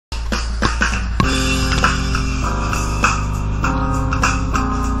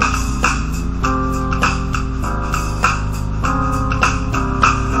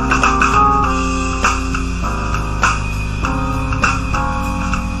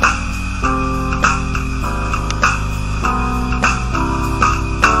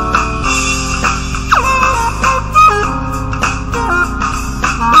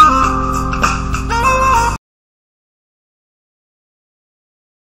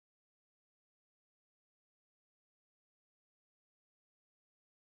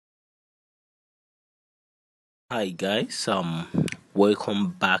Hi guys,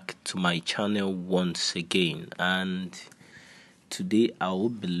 welcome back to my channel once again, and today I will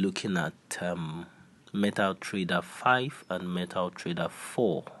be looking at Metal Trader 5 and Metal Trader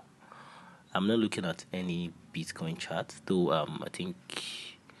 4. I'm not looking at any Bitcoin chart, though I think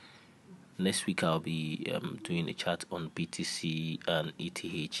next week I'll be doing a chart on BTC and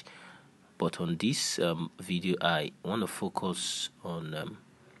ETH, but on this video I want to focus on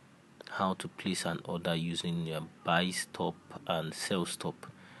how to place an order using buy stop and sell stop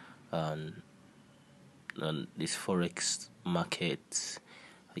and this forex market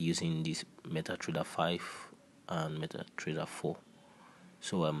using this MetaTrader 5 and MetaTrader 4.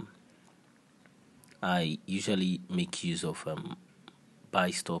 So I usually make use of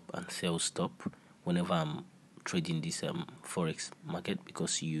buy stop and sell stop whenever I'm trading this forex market,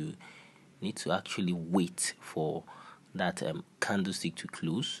 because you need to actually wait for that candlestick to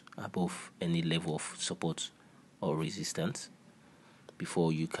close above any level of support or resistance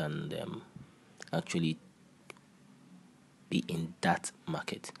before you can actually be in that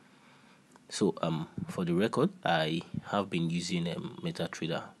market. So for the record, I have been using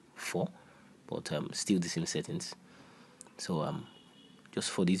MetaTrader 4, but still the same settings. So just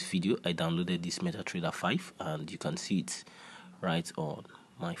for this video I downloaded this MetaTrader 5, and you can see it right on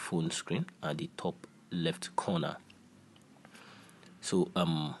my phone screen at the top left corner. So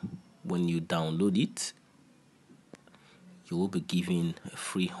when you download it, you will be given a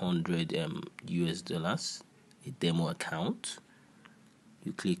free $100 a demo account.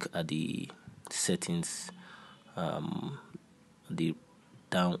 You click at the settings, the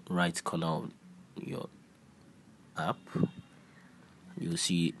down right corner of your app. You'll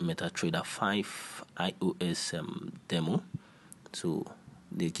see MetaTrader 5 iOS demo. So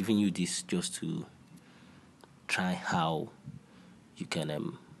they're giving you this just to try how you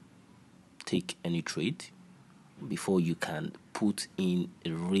can take any trade before you can put in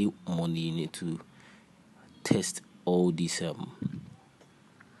real money. You need to test all this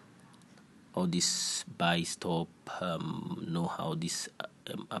buy stop, know how this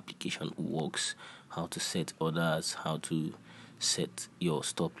application works, how to set orders, how to set your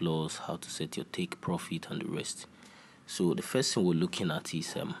stop loss, how to set your take profit, and the rest. So the first thing we're looking at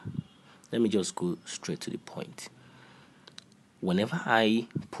is let me just go straight to the point. Whenever I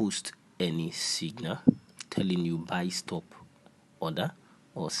post any signal telling you buy stop order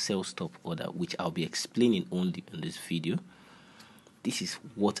or sell stop order, which I'll be explaining only in this video, this is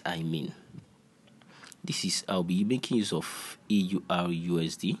what I mean. I'll be making use of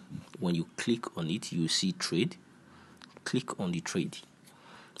EURUSD. When you click on it, you see trade. Click on the trade.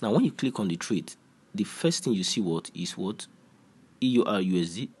 Now when you click on the trade, the first thing you see what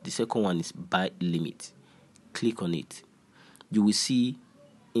EURUSD. The second one is buy limit. Click on it. You will see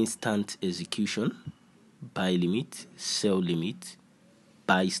instant execution, buy limit, sell limit,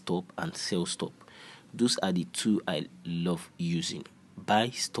 buy stop, and sell stop. Those are the two I love using: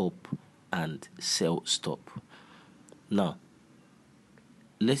 buy stop and sell stop. Now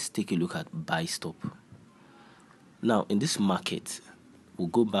let's take a look at buy stop. Now in this market, we'll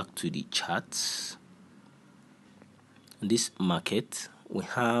go back to the charts. In this market, we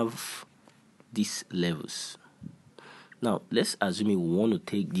have these levels. Now let's assume we want to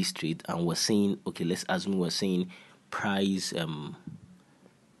take this trade, and we're saying, okay, let's assume we're saying price,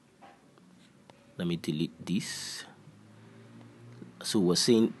 let me delete this. So we're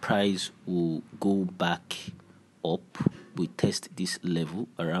saying price will go back up. We test this level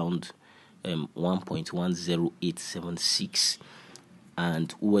around 1.10876,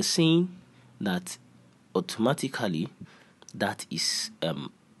 and we're saying that automatically that is a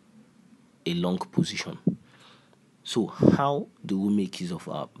long position. So how do we make use of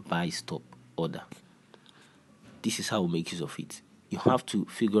our buy stop order? This is how we make use of it. You have to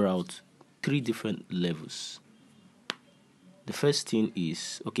figure out 3 different levels. The first thing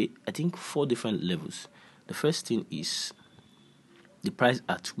is, okay, I think 4 different levels. The first thing is the price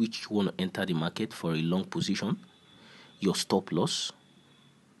at which you want to enter the market for a long position, your stop loss,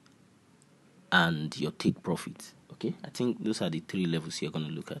 and your take profit. Okay, I think those are the 3 levels you're going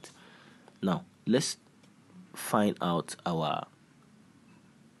to look at. Now let's find out our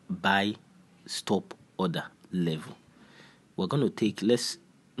buy stop order level. We're going to take,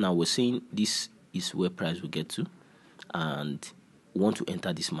 now we're saying this is where price will get to, and want to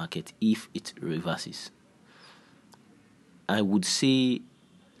enter this market if it reverses. I would say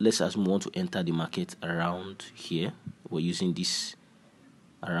let's assume we want to enter the market around here. We're using this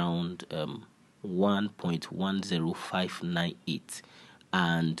around 1.10598,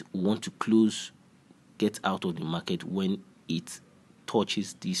 and we want to get out of the market when it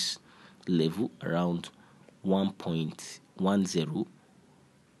touches this level around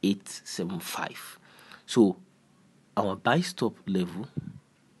 1.10875. So our buy stop level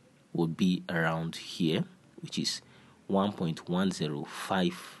would be around here, which is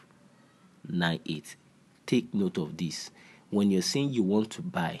 1.10598. Take note of this. When you're saying you want to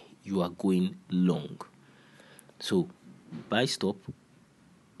buy, you are going long. So buy stop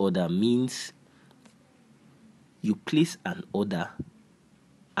order means you place an order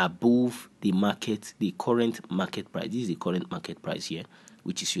above the current market price. This is the current market price here,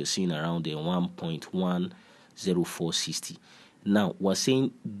 which is you're seeing around the 1.10460. Now we're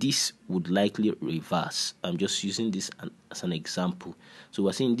saying this would likely reverse. I'm just using this as an example. So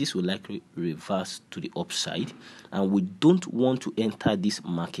we're saying this will likely reverse to the upside, and we don't want to enter this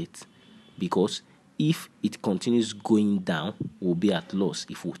market because if it continues going down, we'll be at loss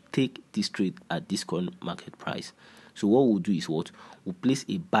if we take this trade at this current market price. So what we'll do is we'll place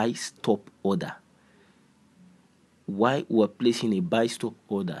a buy stop order. Why we're placing a buy stop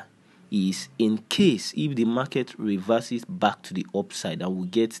order is in case if the market reverses back to the upside and we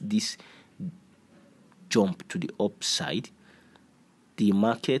get this jump to the upside, the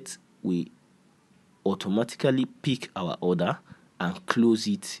market will automatically pick our order and close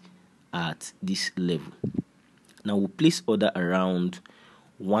it at this level. Now we'll place order around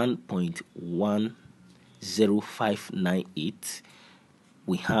 1.10598.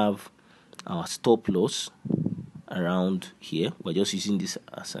 We have our stop loss around here. We're just using this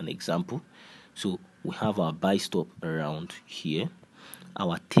as an example. So we have our buy stop around here,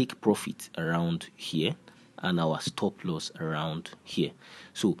 our take profit around here, and our stop loss around here.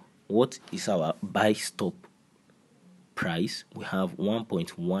 So what is our buy stop price? We have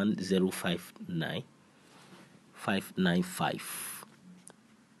 1.1059595.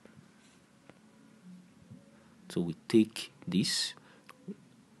 So we take this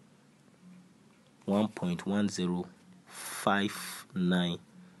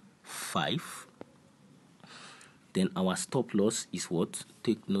 1.10595. Then our stop loss is what?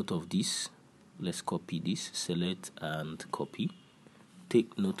 Take note of this. Let's copy this, select and copy.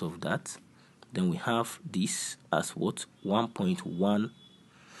 Take note of that. Then we have this as what?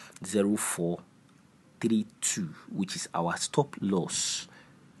 1.10432, which is our stop loss.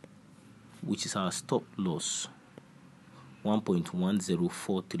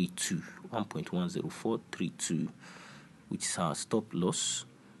 1.10432, 1.10432, which is our stop loss.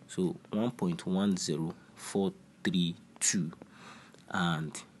 So 1.10432,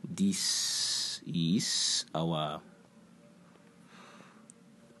 and this is our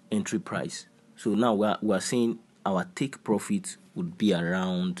entry price. So now we're saying our take profit would be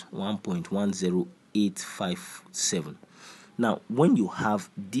around 1.10857. Now when you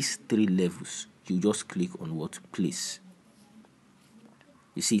have these three levels, you just click on what? Place.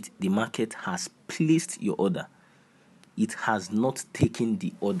 You see it, the market has placed your order. It has not taken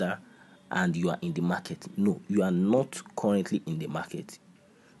the order and you are in the market. No, you are not currently in the market.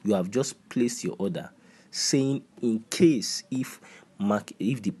 You have just placed your order, saying in case if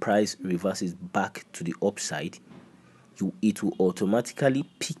the price reverses back to the upside, it will automatically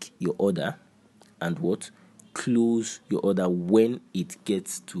pick your order and what? Close your order when it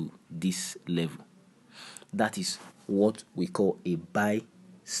gets to this level. That is what we call a buy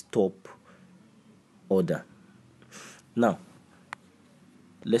stop order. Now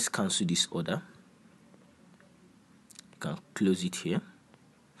let's cancel this order. You can close it here.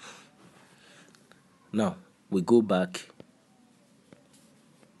 Now we go back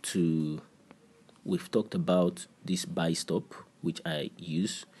to, we've talked about this buy stop which I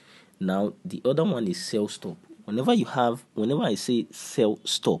use. Now the other one is sell stop. Whenever I say sell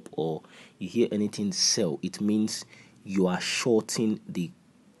stop or you hear anything sell, it means you are shorting the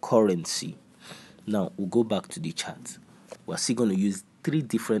currency. Now we'll go back to the chart. We're still going to use three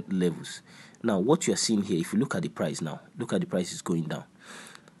different levels. Now what you're seeing here, if you look at the price now, look at the price is going down.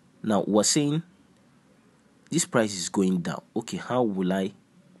 Now we're saying this price is going down. Okay, how will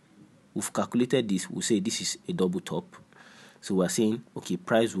we've calculated this. We'll say this is a double top. So we're saying, okay,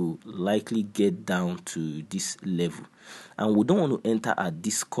 price will likely get down to this level. And we don't want to enter at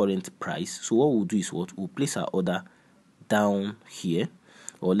this current price. So what we'll do is what? We'll place our order down here.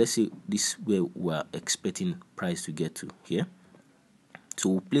 Or let's say this where we're expecting price to get to here. So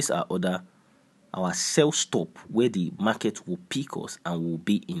we'll place our order, our sell stop, where the market will pick us and we'll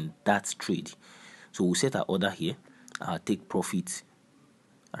be in that trade. So we'll set our order here, our take profit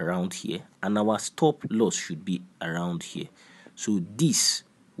around here, and our stop loss should be around here. So this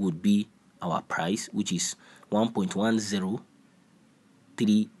would be our price, which is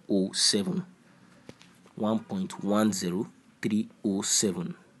 1.10307.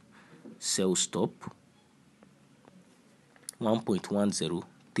 1.10307 sell stop,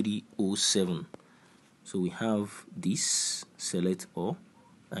 1.10307. So we have this, select all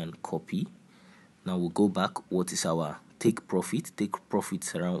and copy. Now we'll go back. What is our take profit? Take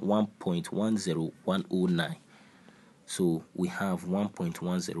profit around 1.10109. So we have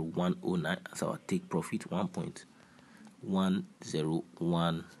 1.10109 as our take profit,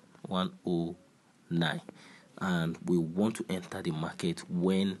 1.10109, and we want to enter the market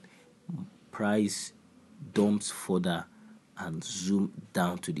when price dumps further and zoom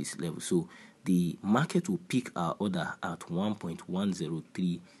down to this level. So the market will pick our order at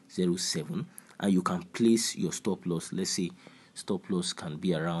 1.10307, and you can place your stop loss. Let's say stop loss can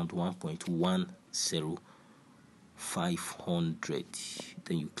be around 1.10500.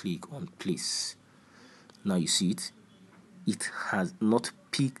 Then you click on place. Now you see it has not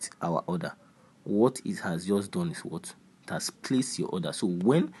picked our order. What it has just done is what? It has placed your order. So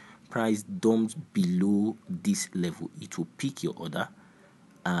when price dumps below this level, it will pick your order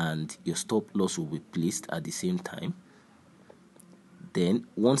and your stop loss will be placed at the same time. Then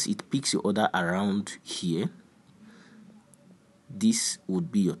once it picks your order around here, this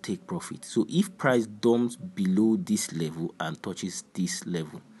would be your take profit. So if price dumps below this level and touches this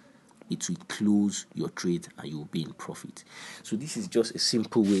level, it will close your trade and you will be in profit. So this is just a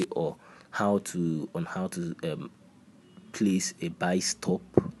simple way of how to place a buy stop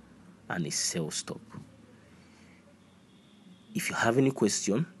and a sell stop. If you have any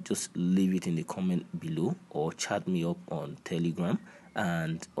question, just leave it in the comment below or chat me up on Telegram.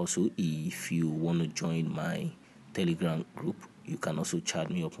 And also, if you want to join my Telegram group, you can also chat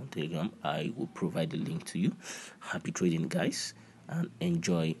me up on Telegram. I will provide the link to you. Happy trading, guys, and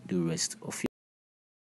enjoy the rest of your